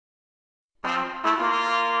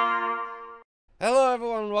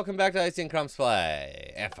everyone, welcome back to Icy and Crump's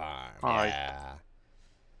Play. AntFarm, Hi. yeah.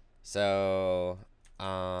 So,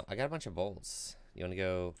 I got a bunch of bolts. You want to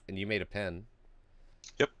go, and you made a pin.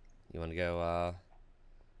 Yep. You want to go,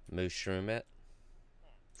 mushroom it?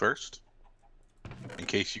 First, in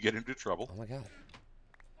case you get into trouble, Oh my god.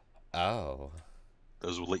 Oh.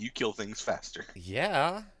 those will let you kill things faster.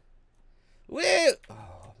 Yeah. Woo!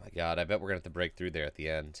 Oh my god, I bet we're going to have to break through there at the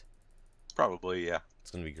end. Probably, yeah.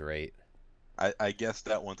 It's going to be great. I guessed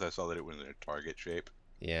that once I saw that it was in a target shape.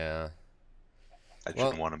 Yeah. I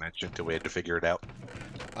didn't want to mention until we had to figure it out.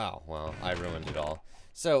 Oh, well, I ruined it all.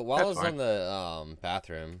 So, while I was on the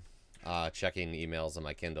bathroom, checking emails on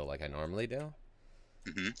my Kindle like I normally do.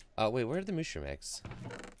 Wait, where are the mushroom eggs?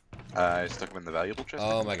 I stuck them in the valuable chest.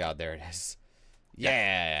 Oh my god, there it is.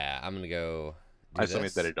 Yeah, I'm gonna go do I still made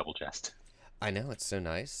this. that a double chest. I know, it's so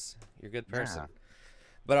nice. You're a good person. Yeah.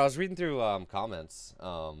 But I was reading through comments,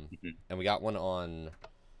 and we got one on...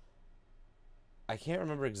 I can't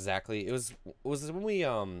remember exactly. It was when we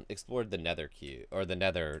explored the nether cube, or the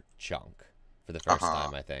nether chunk, for the first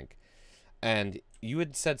time, I think. And you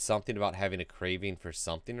had said something about having a craving for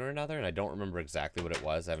something or another, and I don't remember exactly what it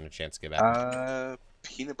was. I haven't a chance to get back.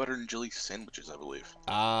 Peanut butter and jelly sandwiches, I believe.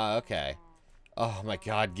 Okay. Oh my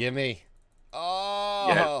god, gimme. Oh!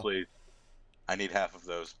 Yes, please. I need half of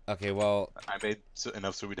those. Okay, well... I made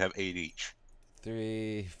enough so we'd have 8 each.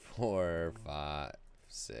 3, 4, 5,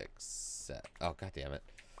 6, 7. Oh, god damn it.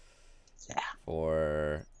 Yeah.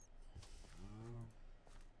 4...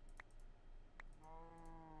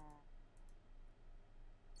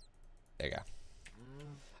 There you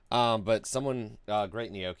go. But someone,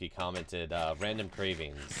 Great Gnocchi, commented, random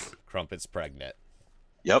cravings, Crumpit's pregnant.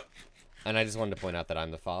 Yep. And I just wanted to point out that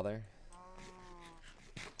I'm the father.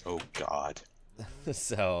 Oh, God.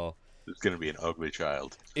 So... It's going to be an ugly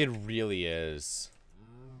child. It really is.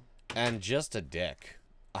 And just a dick.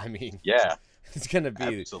 I mean... Yeah. It's going to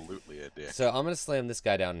be... Absolutely a dick. So I'm going to slam this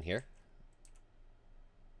guy down in here.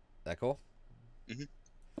 That cool? Mm-hmm.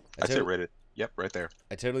 That's it, right? Yep, right there.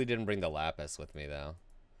 I totally didn't bring the lapis with me, though.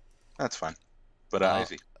 That's fine. But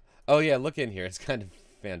easy. Oh, yeah, look in here. It's kind of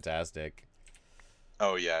fantastic.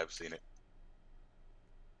 Oh, yeah, I've seen it.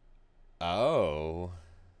 Oh.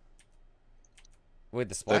 Wait,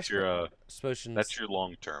 the splash potions... That's your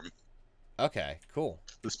long term. Okay, cool.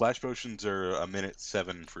 The splash potions are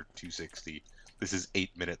 1:07 for 260. This is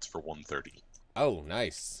 8 minutes for 130. Oh,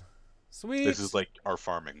 nice. Sweet. This is like our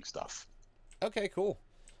farming stuff. Okay, cool.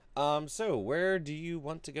 So where do you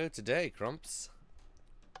want to go today, Crumps?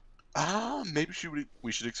 Maybe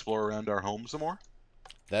we should explore around our home some more.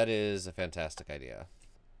 That is a fantastic idea.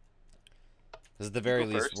 Because at the very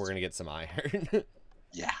least, we're going to get some iron.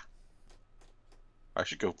 Yeah. I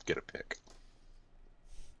should go get a pick.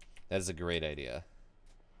 That is a great idea.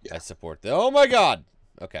 Yeah. I support the... Oh my god!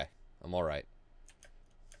 Okay, I'm alright.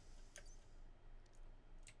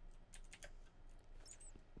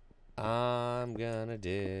 I'm gonna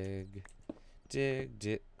dig.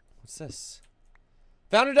 Dig. What's this?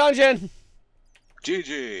 Found a dungeon!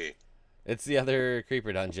 GG! It's the other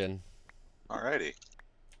creeper dungeon. Alrighty.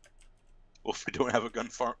 Well, if we don't have a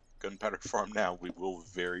gunpowder farm now, we will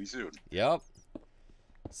very soon. Yep.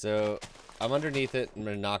 So, I'm underneath it. I'm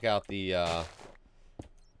gonna knock out the, God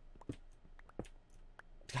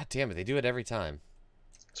damn it, they do it every time.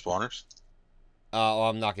 Spawners? Oh,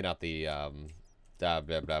 I'm knocking out the,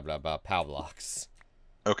 pow blocks.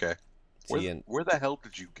 Okay. Where the hell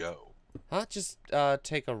did you go? Huh? Just,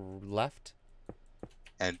 take a left.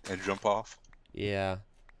 And jump off? Yeah.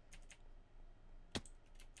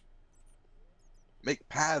 Make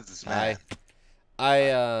paths, man.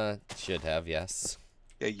 I should have, yes.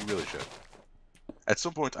 Yeah, you really should. At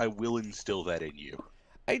some point, I will instill that in you.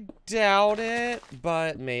 I doubt it,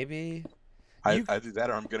 but maybe. Either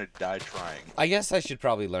that or I'm gonna die trying. I guess I should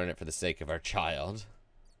probably learn it for the sake of our child.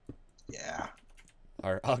 Yeah.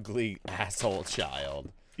 Our ugly asshole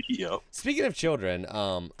child. Yep. Speaking of children,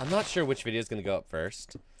 I'm not sure which video is going to go up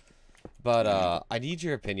first, but I need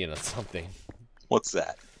your opinion on something. What's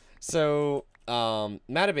that? So,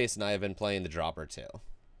 Matabase and I have been playing the Dropper 2.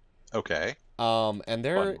 Okay. And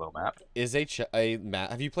there Fun little map. is a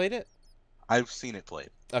map. Have you played it? I've seen it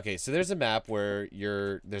played. Okay, so there's a map where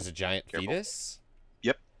there's a giant fetus.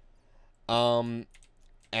 Yep.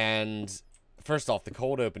 And first off, the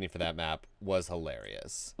cold opening for that map was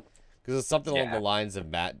hilarious. Because it's something along the lines of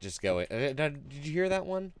Matt just going... Did you hear that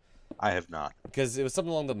one? I have not. Because it was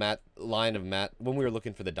something along the line of Matt, when we were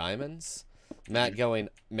looking for the diamonds, Matt going,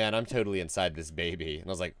 man, I'm totally inside this baby. And I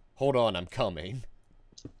was like, hold on, I'm coming.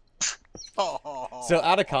 So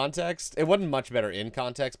out of context, it wasn't much better in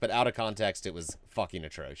context, but out of context, it was fucking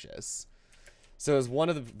atrocious. So it's one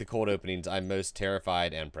of the cold openings I'm most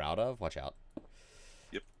terrified and proud of. Watch out.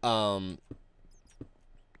 Yep. Hang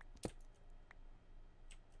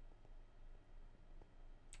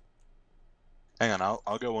on,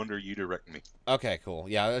 I'll go under, you direct me. Okay, cool.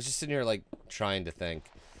 Yeah, I was just sitting here like trying to think.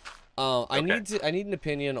 I need an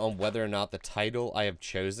opinion on whether or not the title I have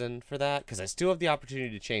chosen for that, because I still have the opportunity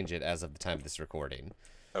to change it as of the time of this recording.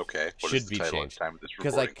 Okay. What Should is the be title at changed. the time of this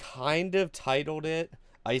Because I recording? kind of titled it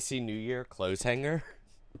IcyNewYear Clothes Hanger.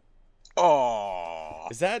 Oh.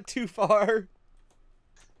 Is that too far?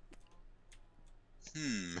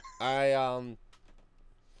 I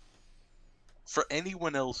For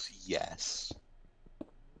anyone else, yes.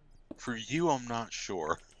 For you, I'm not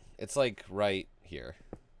sure. It's like right here.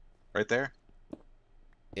 Right there?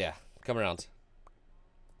 Yeah, come around.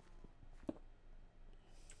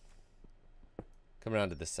 Come around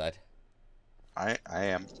to this side. I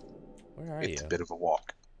am. Where are you? It's a bit of a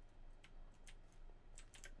walk.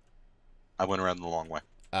 I went around the long way.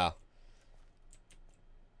 Oh.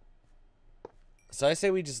 So I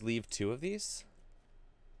say we just leave 2 of these.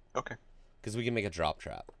 Okay. Because we can make a drop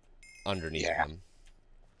trap underneath them.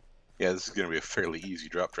 Yeah, this is gonna be a fairly easy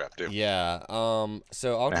drop trap too. Yeah.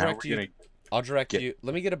 So I'll Now direct you. I'll direct you.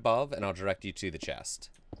 Let me get above, and I'll direct you to the chest.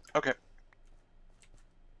 Okay.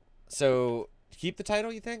 So keep the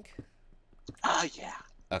title, you think? Yeah.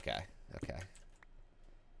 Okay. Okay.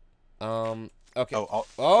 Okay. Oh,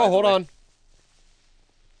 hold on.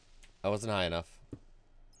 I wasn't high enough.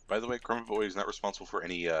 By the way, Crumpit Boy is not responsible for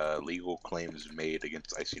any legal claims made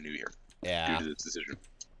against IcyNewYear. Yeah. Due to this decision.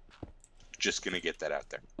 Just gonna get that out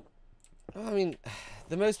there. Well, I mean,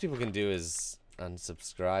 the most people can do is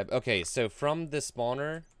unsubscribe. Okay, so from the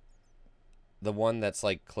spawner, the one that's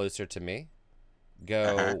like closer to me,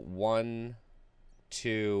 go 1,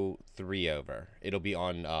 2, 3 over. It'll be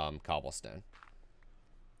on cobblestone.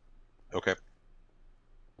 Okay.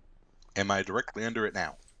 Am I directly under it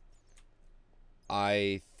now?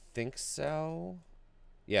 I think so.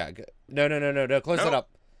 Yeah. No. Close it up.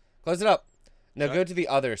 Close it up. No, go to the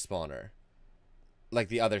other spawner. Like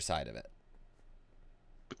the other side of it.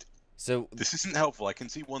 But so this isn't helpful. I can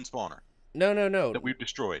see one spawner. No. That we've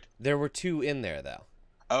destroyed. There were 2 in there though.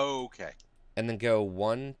 Okay. And then go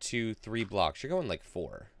 1, 2, 3 blocks. You're going like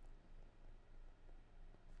 4.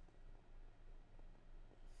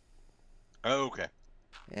 Okay.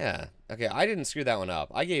 Yeah. Okay, I didn't screw that one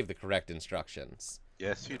up. I gave the correct instructions.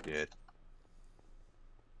 Yes, you did.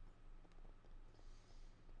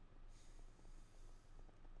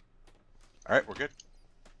 All right, we're good.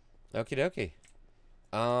 Okie dokie.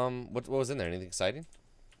 What was in there? Anything exciting?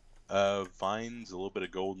 Vines, a little bit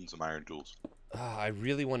of gold, and some iron tools. I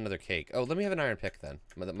really want another cake. Oh, let me have an iron pick then.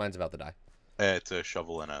 Mine's about to die. It's a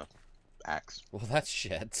shovel and a axe. Well, that's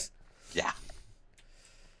shit. Yeah.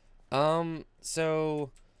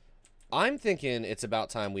 So I'm thinking it's about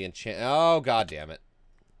time we enchant. Oh, god damn it.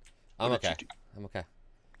 I'm okay. I'm okay.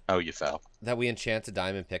 Oh, you fell. That we enchant a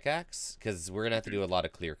diamond pickaxe, because we're gonna have to do a lot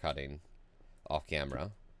of clear cutting off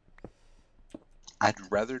camera. I'd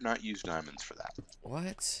rather not use diamonds for that.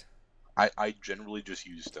 What? I generally just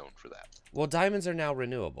use stone for that. Well, diamonds are now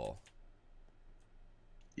renewable.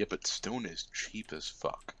 Yeah, but stone is cheap as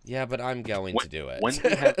fuck. Yeah, but I'm going to do it. When we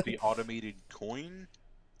have the automated coin,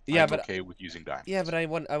 yeah, I'm okay with using diamonds. Yeah, but I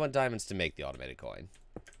want diamonds to make the automated coin.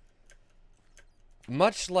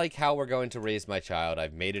 Much like how we're going to raise my child,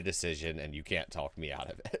 I've made a decision, and you can't talk me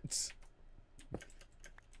out of it.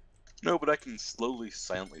 No, but I can slowly,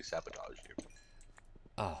 silently sabotage you.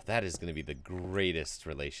 Oh, that is going to be the greatest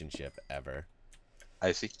relationship ever.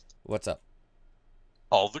 I see. What's up?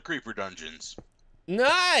 All the creeper dungeons.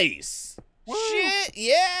 Nice! Woo! Shit,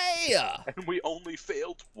 yeah! And we only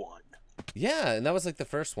failed 1. Yeah, and that was like the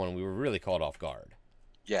first one. We were really caught off guard.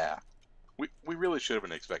 Yeah. We really should have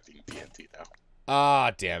been expecting TNT, though.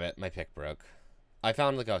 Ah, damn it. My pick broke. I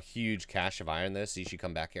found like a huge cache of iron, though, so you should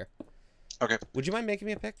come back here. Okay. Would you mind making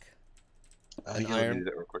me a pick? An iron. Do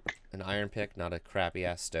that real quick. An iron pick, not a crappy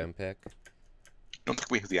ass stone pick. I don't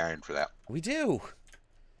think we have the iron for that. We do.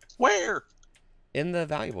 Where? In the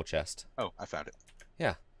valuable chest. Oh, I found it.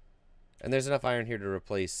 Yeah. And there's enough iron here to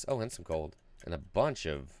replace... Oh, and some gold. And a bunch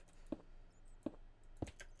of...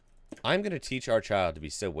 I'm going to teach our child to be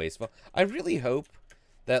so wasteful. I really hope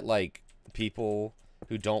that, like, people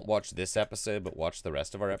who don't watch this episode but watch the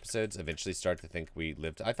rest of our episodes eventually start to think we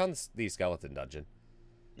lived... I found the skeleton dungeon.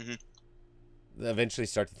 Eventually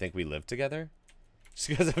start to think we live together. Just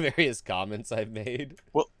because of various comments I've made.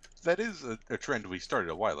 Well, that is a trend we started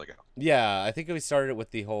a while ago. Yeah, I think we started it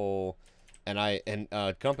with the whole... And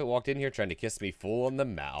Crumpit walked in here trying to kiss me full on the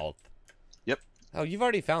mouth. Yep. Oh, you've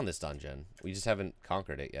already found this dungeon. We just haven't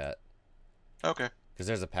conquered it yet. Okay. Because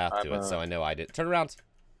there's a path to it, so I know I did. Turn around.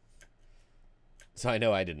 So I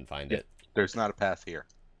know I didn't find it. There's not a path here.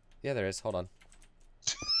 Yeah, there is. Hold on.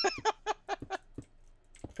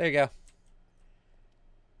 There you go.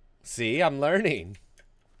 See, I'm learning.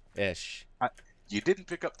 Ish. You didn't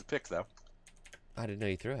pick up the pick, though. I didn't know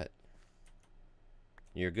you threw it.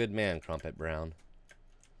 You're a good man, Crumpit Brown.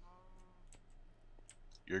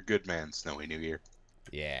 You're a good man, Snowy New Year.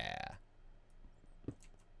 Yeah.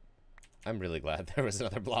 I'm really glad there was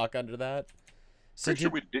another block under that. So Pretty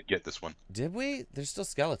sure we did get this one. Did we? There's still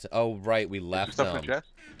skeleton. Oh, right. We left stuff in the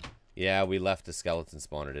chest? Yeah, we left the skeleton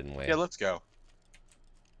spawner, didn't we? Yeah, let's go.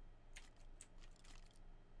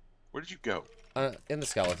 Where did you go? In the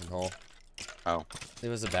skeleton hole. Oh. It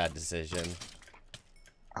was a bad decision.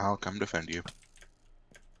 I'll come defend you.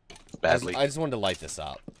 Badly. I just wanted to light this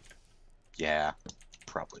up. Yeah.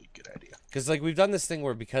 Probably a good idea. Because, like, we've done this thing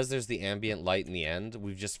where because there's the ambient light in the end,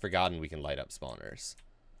 we've just forgotten we can light up spawners.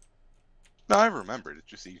 No, I remembered. It's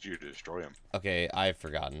just easier to destroy them. Okay, I've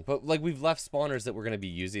forgotten. But, like, we've left spawners that we're going to be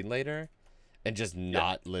using later and just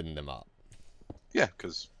not lit them up. Yeah,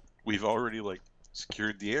 because we've already, like,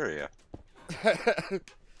 secured the area.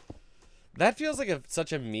 That feels like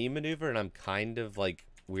such a me maneuver, and I'm kind of, like,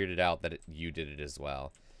 weirded out that you did it as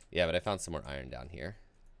well. Yeah, but I found some more iron down here.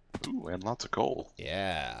 Ooh, and lots of coal.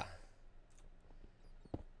 Yeah.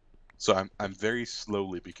 So I'm very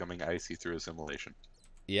slowly becoming icy through assimilation.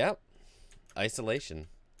 Yep. Isolation.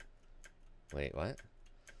 Wait, what?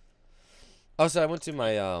 Oh, so I went to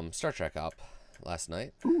my Star Trek op last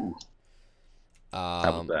night. Ooh.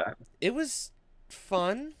 How was that? It was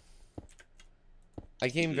fun. I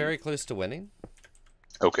came very close to winning.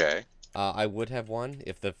 Okay. I would have won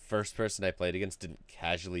if the first person I played against didn't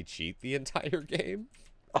casually cheat the entire game.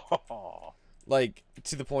 Oh. Like,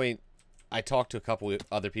 to the point, I talked to a couple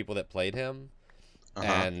other people that played him,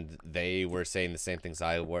 and they were saying the same things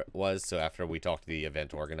I was, so after we talked to the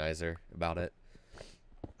event organizer about it.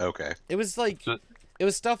 Okay. It was like, it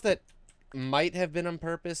was stuff that might have been on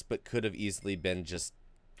purpose, but could have easily been just,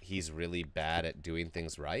 he's really bad at doing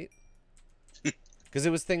things right. Because it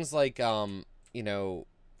was things like, you know,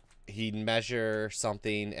 he'd measure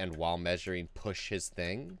something and while measuring push his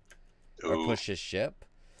thing or push his ship.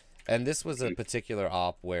 And this was a particular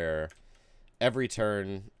op where every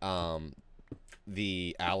turn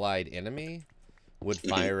the allied enemy would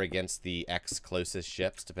fire against the X closest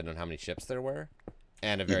ships, depending on how many ships there were,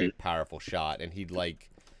 and a very powerful shot. And he'd,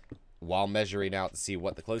 like, while measuring out to see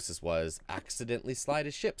what the closest was, accidentally slide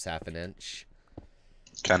his ships half an inch.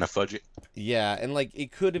 Kind of fudge it. Yeah, and, like,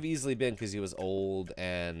 it could have easily been because he was old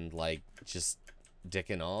and, like, just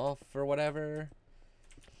dicking off or whatever.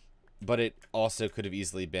 But it also could have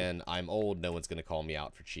easily been, I'm old, no one's going to call me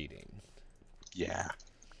out for cheating. Yeah.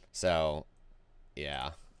 So,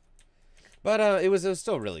 yeah. But it was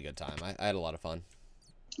still a really good time. I had a lot of fun.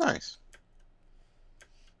 Nice.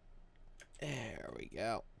 There we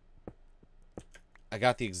go. I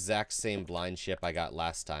got the exact same blind ship I got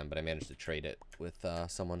last time, but I managed to trade it with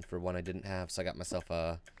someone for one I didn't have. So I got myself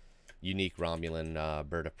a unique Romulan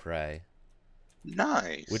bird of prey.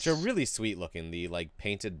 Nice. Which are really sweet looking. The, like,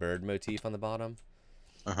 painted bird motif on the bottom.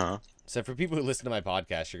 So for people who listen to my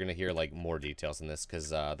podcast, you're going to hear, like, more details in this, because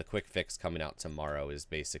the quick fix coming out tomorrow is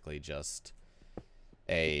basically just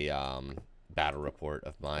a battle report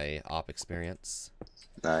of my op experience.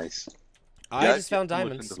 Nice. I just found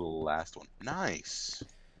diamonds. Listen to the last one. Nice.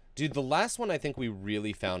 Dude, the last one, I think we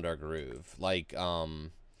really found our groove. Like,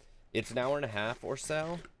 it's an hour and a half or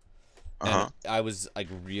so. And I was, like,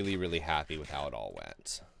 really, really happy with how it all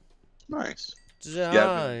went. Nice.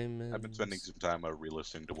 Diamonds. Yeah, I've been spending some time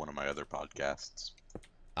re-listening to one of my other podcasts.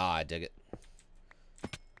 Ah, I dig it.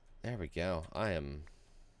 There we go. I am...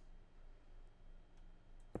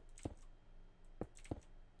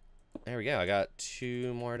 There we go. I got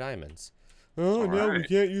 2 more diamonds. Oh, now we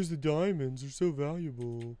can't use the diamonds. They're so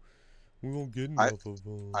valuable. We won't get enough of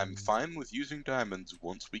them. I'm fine with using diamonds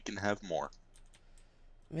once we can have more.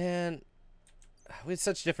 Man, we have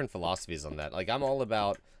such different philosophies on that. Like, I'm all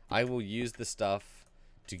about, I will use the stuff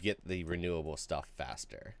to get the renewable stuff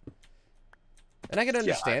faster. And I can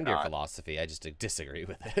understand your philosophy. I just disagree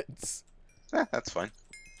with it. That's fine.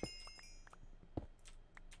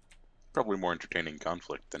 Probably more entertaining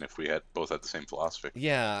conflict than if we had both had the same philosophy.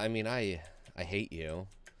 Yeah, I mean, I hate you,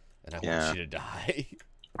 and I want you to die.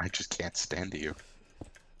 I just can't stand you.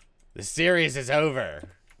 The series is over.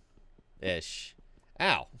 Ish.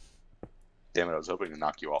 Ow. Damn it, I was hoping to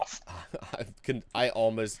knock you off. I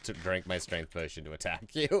almost drank my strength potion to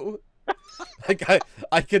attack you. Like,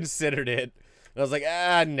 I considered it. And I was like,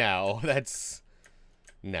 no, that's...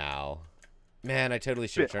 No. Man, I totally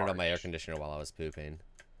should have Bit turned on my air harsh. conditioner while I was pooping.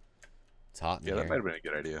 It's hot in Yeah, here. that might have been a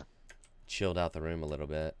good idea. Chilled out the room a little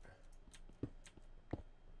bit.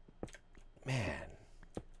 Man.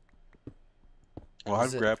 Well,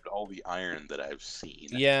 I've grabbed all the iron that I've seen.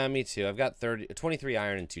 Yeah, me too. I've got 23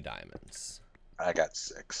 iron and 2 diamonds. I got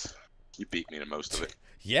 6. You beat me to most of it.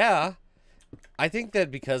 Yeah. I think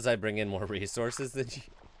that because I bring in more resources than you...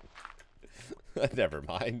 Never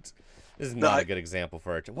mind. This is not a good example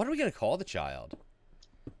for it. What are we going to call the child?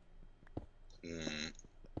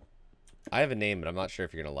 I have a name, but I'm not sure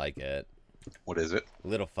if you're going to like it. What is it?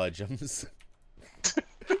 Little Fudgems.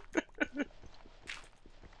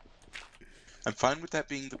 I'm fine with that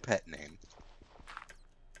being the pet name.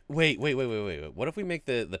 Wait. What if we make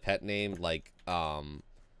the pet name like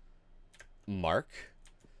Mark,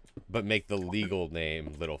 but make the legal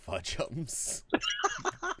name Little Fudgems?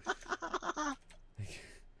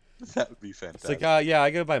 That would be fantastic. It's like, yeah,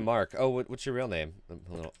 I go by Mark. Oh, what's your real name?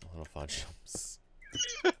 Little Fudgems.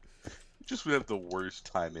 Just would have the worst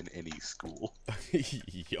time in any school.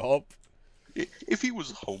 Yup. If he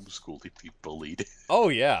was homeschooled, he'd be bullied. Oh,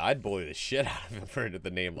 yeah, I'd bully the shit out of him for the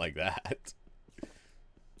name like that.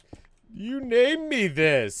 You named me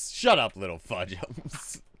this. Shut up, Little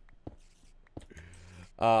Fudgems.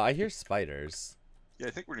 I hear spiders. Yeah,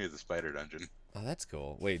 I think we're near the spider dungeon. Oh, that's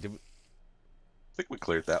cool. Wait, I think we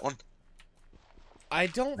cleared that one. I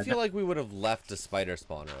don't feel like we would have left a spider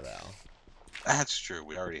spawner, though. That's true.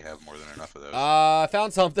 We already have more than enough of those. I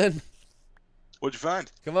found something. What'd you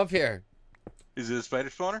find? Come up here. Is it a spider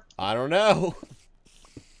spawner? I don't know.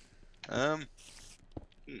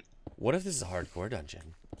 What if this is a hardcore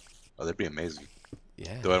dungeon? Oh, that'd be amazing.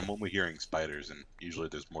 Yeah. Though I'm only hearing spiders, and usually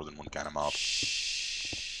there's more than one kind of mob.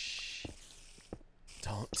 Shh.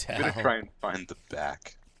 Don't tell. I'm gonna try and find the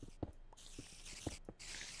back.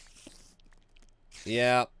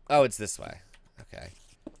 Yeah. Oh, it's this way. Okay.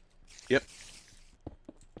 Yep.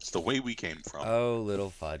 It's the way we came from. Oh, Little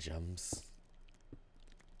Fudgems.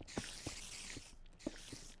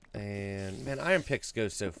 And, man, iron picks go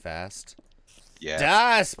so fast. Yeah.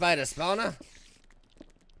 Die, spider spawner!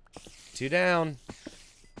 2 down.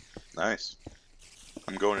 Nice.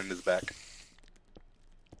 I'm going into the back.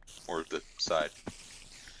 Or the side.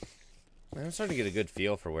 Man, I'm starting to get a good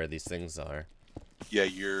feel for where these things are. Yeah,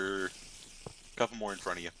 you're a couple more in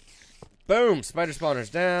front of you. Boom! Spider spawner's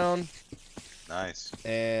down. Nice.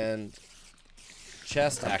 And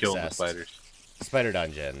chest access. Killing the spiders. Spider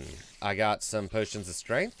dungeon. I got some potions of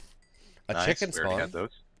strength. A Nice. chicken We already spawn. got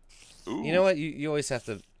those. Ooh. You know what? You always have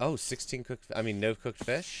to... Oh, 16 cooked... I mean, no cooked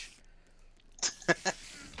fish.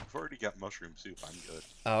 I've already got mushroom soup. I'm good.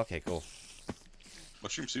 Oh, okay, cool.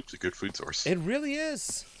 Mushroom soup's a good food source. It really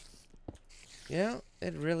is. Yeah,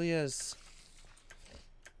 it really is.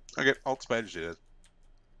 Okay, all the spiders did.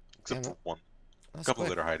 Except Damn for one. That's A couple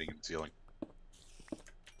quick. that are hiding in the ceiling.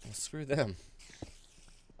 Well, screw them.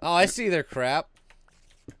 Oh, I see their crap.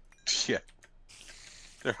 Yeah.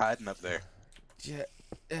 They're hiding up there. Get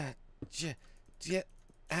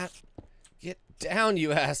down,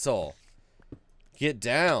 you asshole. Get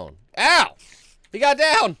down. Ow! He got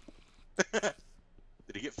down! Did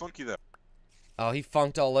he get funky, though? Oh, he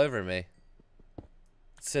funked all over me.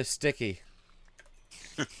 It's so sticky.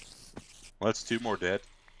 Well, that's 2 more dead.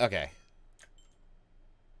 Okay.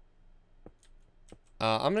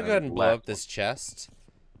 I'm gonna go ahead and blow up this chest.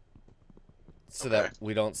 So that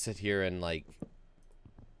we don't sit here and, like,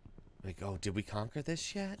 oh, did we conquer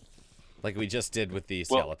this yet? Like we just did with the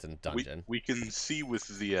skeleton dungeon. We can see with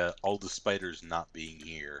the all the spiders not being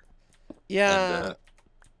here. Yeah.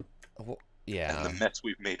 And, yeah. And the mess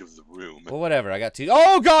we've made of the room. Well, whatever. I got 2.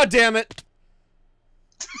 Oh, God damn it!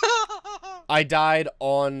 I died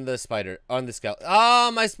on the spider. On the skeleton.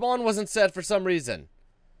 Ah, my spawn wasn't set for some reason.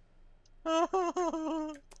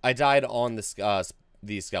 I died on the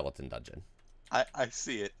skeleton dungeon. I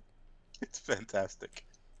see it. It's fantastic.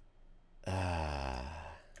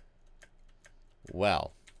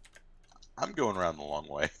 Well. I'm going around the long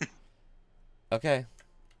way. Okay.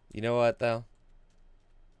 You know what, though?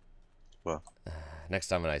 Well. Next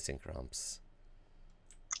time on IcyCrumps.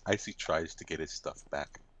 Icy tries to get his stuff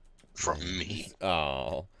back. From me.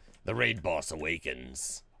 Oh. The raid boss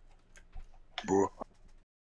awakens. Bruh.